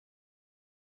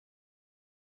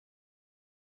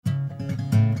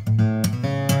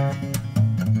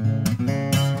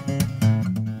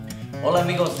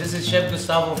Hola amigos, this is Chef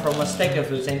Gustavo from Azteca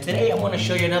Foods, and today I want to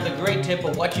show you another great tip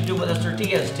of what you do with the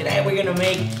tortillas. Today we're going to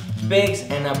make pigs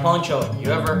and a poncho. You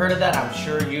ever heard of that? I'm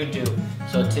sure you do.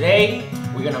 So today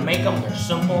we're going to make them. They're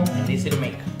simple and easy to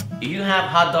make. If you have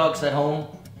hot dogs at home,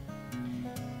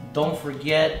 don't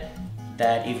forget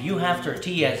that if you have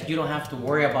tortillas, you don't have to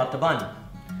worry about the bun.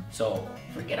 So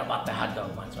forget about the hot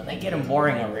dog buns. When they get them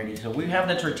boring already. So we have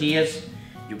the tortillas.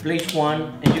 You place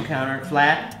one and you counter it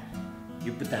flat.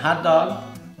 You put the hot dog,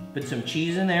 put some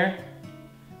cheese in there,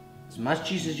 as much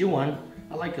cheese as you want.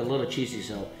 I like a little cheesy,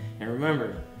 so. And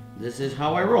remember, this is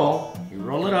how I roll. You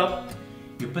roll it up,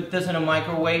 you put this in a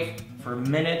microwave for a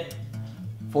minute,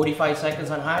 45 seconds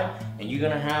on high, and you're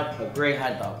gonna have a great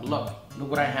hot dog. Look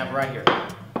what I have right here.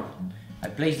 I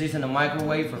place these in the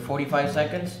microwave for 45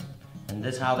 seconds, and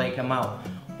this is how they come out.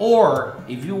 Or,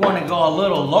 if you wanna go a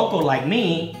little local like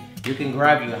me, you can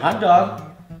grab your hot dog,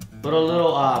 put a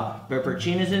little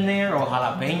pepperoncinis in there or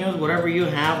jalapenos, whatever you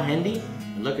have handy.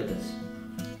 And look at this.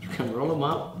 You can roll them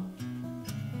up,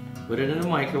 put it in the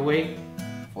microwave,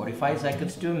 45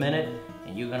 seconds to a minute,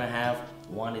 and you're gonna have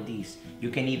one of these.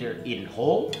 You can either eat it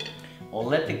whole or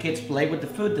let the kids play with the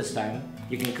food this time.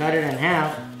 You can cut it in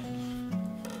half.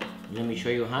 Let me show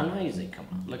you how nice they come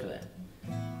out. Look at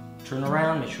that. Turn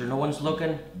around, make sure no one's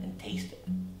looking, and taste it.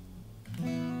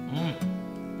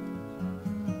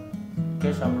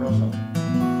 Qué sabroso.